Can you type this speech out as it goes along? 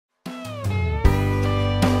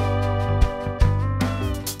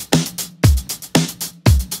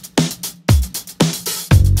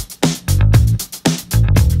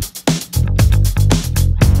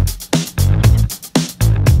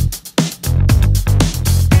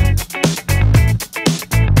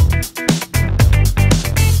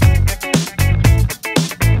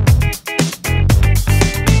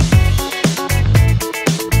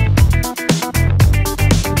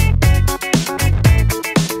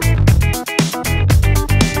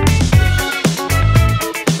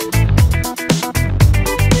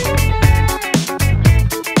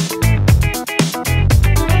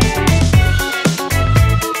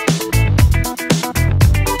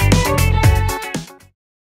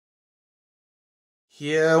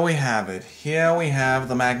Here we have it. Here we have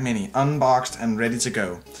the Mac Mini, unboxed and ready to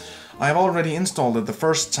go. I have already installed it the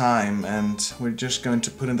first time and we're just going to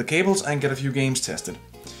put in the cables and get a few games tested.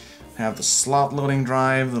 We have the slot loading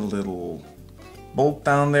drive, the little bolt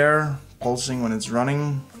down there, pulsing when it's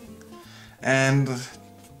running. And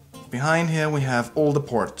behind here we have all the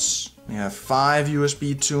ports. We have 5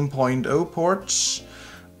 USB 2.0 ports,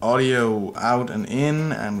 audio out and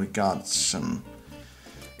in, and we got some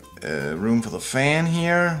room for the fan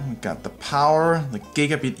here. We got the power, the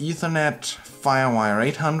gigabit Ethernet, Firewire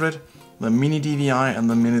 800, the mini DVI and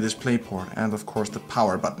the mini display port, and of course the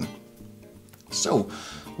power button. So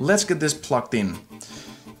let's get this plugged in.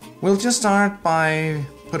 We'll just start by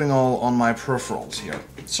putting all on my peripherals here.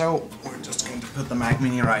 So we're just going to put the Mac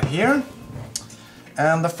Mini right here.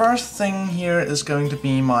 And the first thing here is going to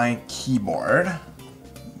be my keyboard.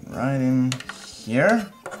 Right in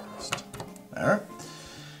here. Just there.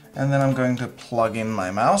 And then I'm going to plug in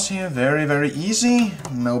my mouse here. Very, very easy.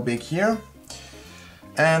 No big here.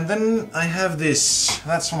 And then I have this.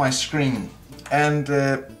 That's for my screen. And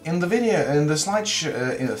in the video, in the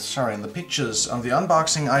slideshow, in the pictures of the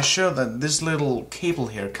unboxing, I showed that this little cable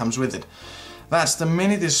here comes with it. That's the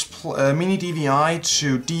mini DVI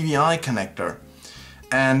to DVI connector.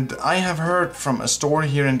 And I have heard from a store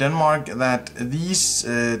here in Denmark that these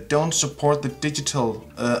don't support the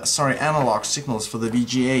analog signals for the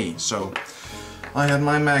VGA. So I had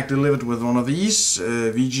my Mac delivered with one of these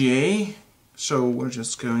VGA. So we're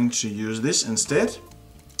just going to use this instead.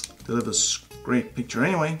 Delivers great picture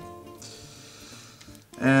anyway.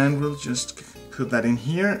 And we'll just put that in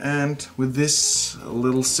here, and with this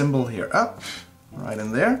little symbol here up, right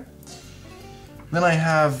in there. Then I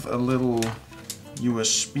have a little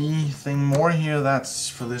USB thing more here. That's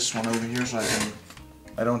for this one over here, so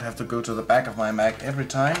I don't have to go to the back of my Mac every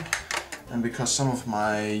time. And because some of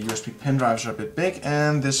my USB pen drives are a bit big,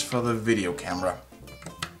 and this for the video camera.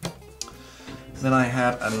 Then I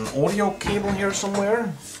had an audio cable here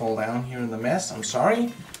somewhere. Fall down here in the mess, I'm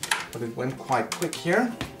sorry. But it went quite quick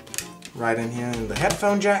here. Right in here in the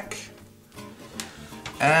headphone jack.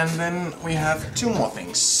 And then we have two more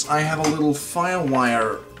things. I have a little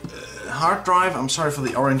Firewire hard drive. I'm sorry for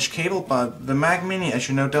the orange cable, but the Mac Mini, as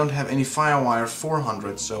you know, don't have any Firewire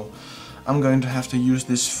 400, so I'm going to have to use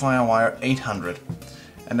this Firewire 800.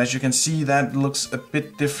 And as you can see, that looks a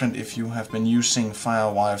bit different if you have been using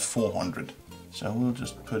Firewire 400. So we'll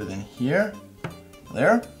just put it in here,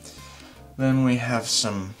 there. Then we have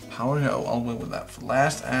some power here. Oh, I'll wait with that for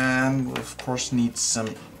last. And we'll of course need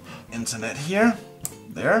some internet here,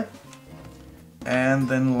 there. And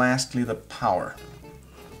then lastly the power,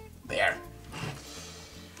 there.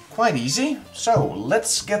 Quite easy. So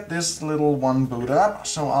let's get this little one booted up.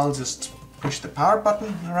 So I'll just push the power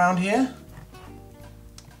button around here.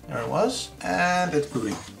 There it was, and it's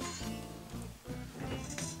booting.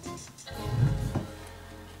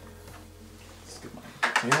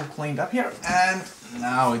 Cable cleaned up here, and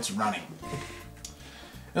now it's running.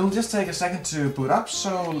 It'll just take a second to boot up,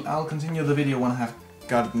 so I'll continue the video when I have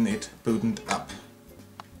gotten it booted up.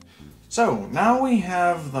 So now we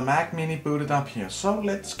have the Mac Mini booted up here, so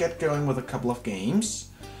let's get going with a couple of games.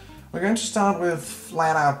 We're going to start with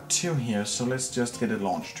Flatout 2 here, so let's just get it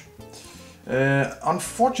launched.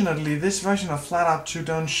 Unfortunately, this version of Flatout 2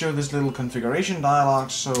 don't show this little configuration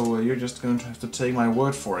dialog, so you're just going to have to take my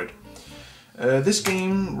word for it. This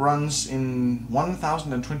game runs in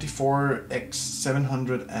 1024 x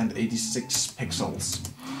 786 pixels,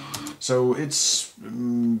 so it's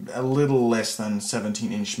a little less than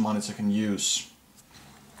 17-inch monitor can use.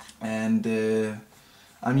 And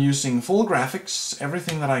I'm using full graphics,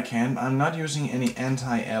 everything that I can. I'm not using any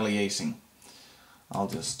anti-aliasing. I'll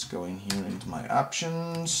just go in here into my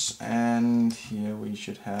options, and here we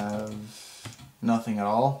should have nothing at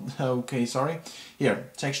all. Okay, sorry. Here,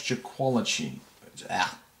 texture quality.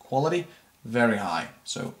 Quality, very high.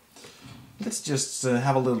 So let's just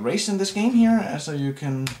have a little race in this game here, so you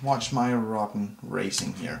can watch my rotten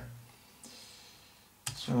racing here.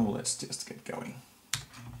 So let's just get going.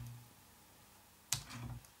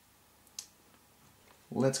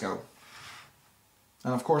 Let's go.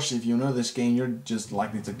 And of course, if you know this game, you're just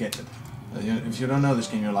likely to get it. If you don't know this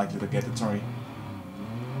game, you're likely to get it, sorry.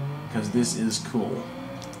 Because this is cool.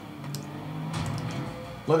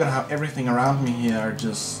 Look at how everything around me here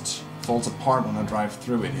just falls apart when I drive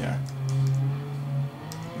through it here.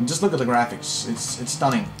 And just look at the graphics, it's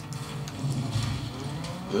stunning.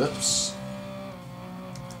 Oops.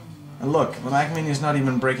 And look, the Mac Mini is not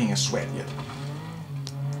even breaking a sweat yet.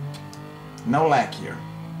 No lag here.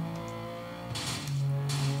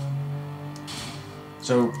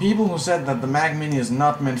 So people who said that the Mac Mini is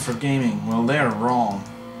not meant for gaming, well, they're wrong.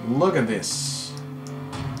 Look at this.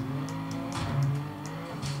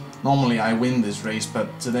 Normally I win this race,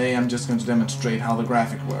 but today I'm just going to demonstrate how the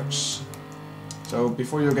graphic works. So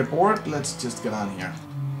before you get bored, let's just get on here.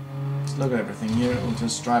 Let's look at everything here. We'll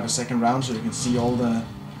just drive a second round so you can see all the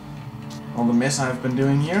mess I've been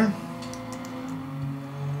doing here.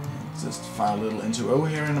 Just fire a little into O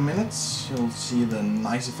here in a minute. You'll see the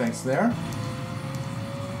nice effects there.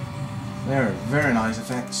 They're very nice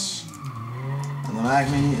effects. And the Mac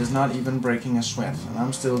Mini is not even breaking a sweat, and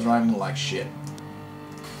I'm still driving like shit.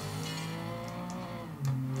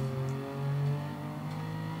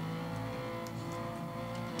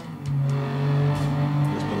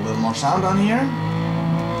 Just put a little more sound on here.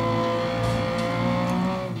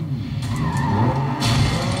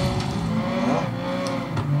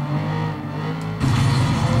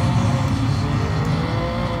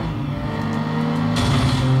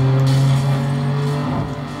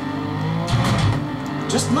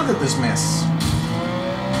 Just look at this mess.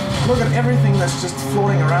 Look at everything that's just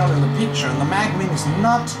floating around in the picture, and the Mac Mini is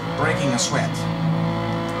not breaking a sweat.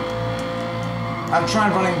 I've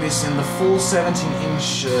tried running this in the full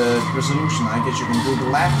 17-inch resolution. I guess you can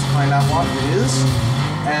Google that to find out what it is.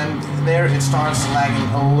 And there it starts lagging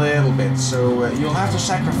a little bit, so you'll have to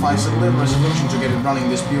sacrifice a little resolution to get it running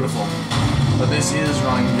this beautiful. But this is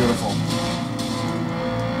running beautiful.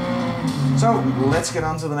 So, let's get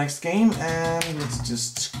on to the next game, and let's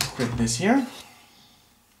just quit this here.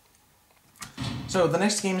 So, the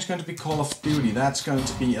next game is going to be Call of Duty. That's going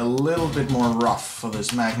to be a little bit more rough for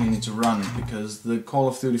this Mac Mini to run, because the Call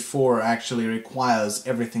of Duty 4 actually requires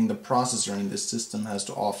everything the processor in this system has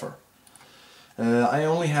to offer. I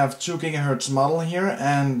only have 2 GHz model here,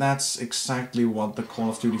 and that's exactly what the Call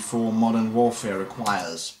of Duty 4 Modern Warfare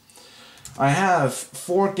requires. I have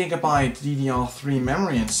 4 GB DDR3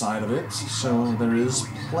 memory inside of it, so there is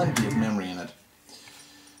plenty of memory in it.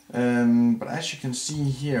 But as you can see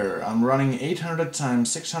here, I'm running 800 x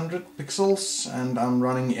 600 pixels, and I'm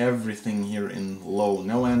running everything here in low.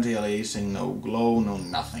 No anti-aliasing, no glow, no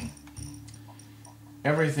nothing.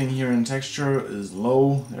 Everything here in texture is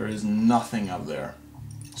low, there is nothing up there.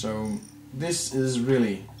 So this is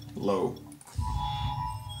really low.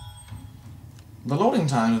 The loading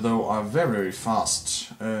times, though, are very, very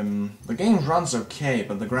fast. The game runs okay,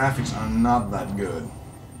 but the graphics are not that good.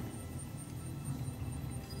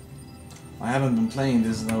 I haven't been playing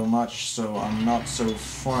this though much, so I'm not so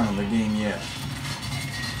far in the game yet.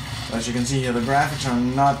 But as you can see here, the graphics are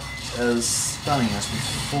not as stunning as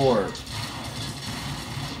before.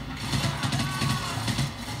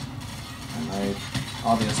 And I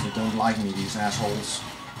obviously don't like me, these assholes.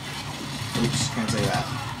 Oops, can't say that.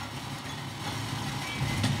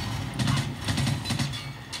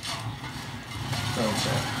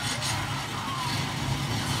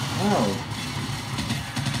 Oh.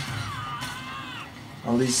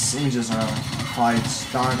 Well, these images are quite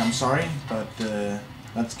dark, I'm sorry, but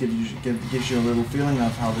that gives you a little feeling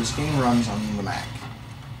of how this game runs on the Mac.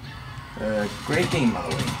 Great game, by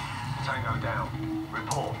the way. Tango down.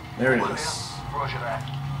 Report. There it is. Roger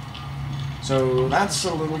that. So that's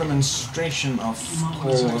a little demonstration of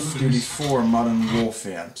Call of Duty 4 Modern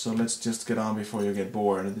Warfare. So let's just get on before you get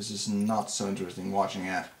bored. This is not so interesting watching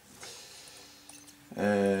at.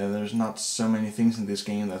 There's not so many things in this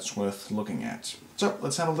game that's worth looking at. So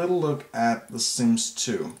let's have a little look at The Sims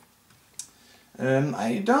 2.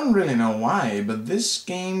 I don't really know why, but this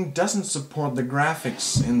game doesn't support the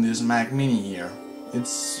graphics in this Mac Mini here.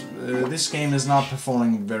 This game is not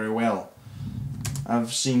performing very well.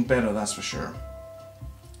 I've seen better, that's for sure.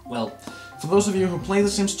 Well, for those of you who play The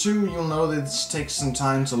Sims 2, you'll know that this takes some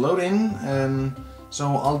time to load in,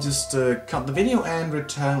 so I'll just cut the video and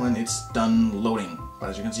return when it's done loading.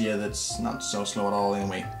 But as you can see here, that's not so slow at all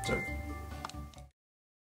anyway, so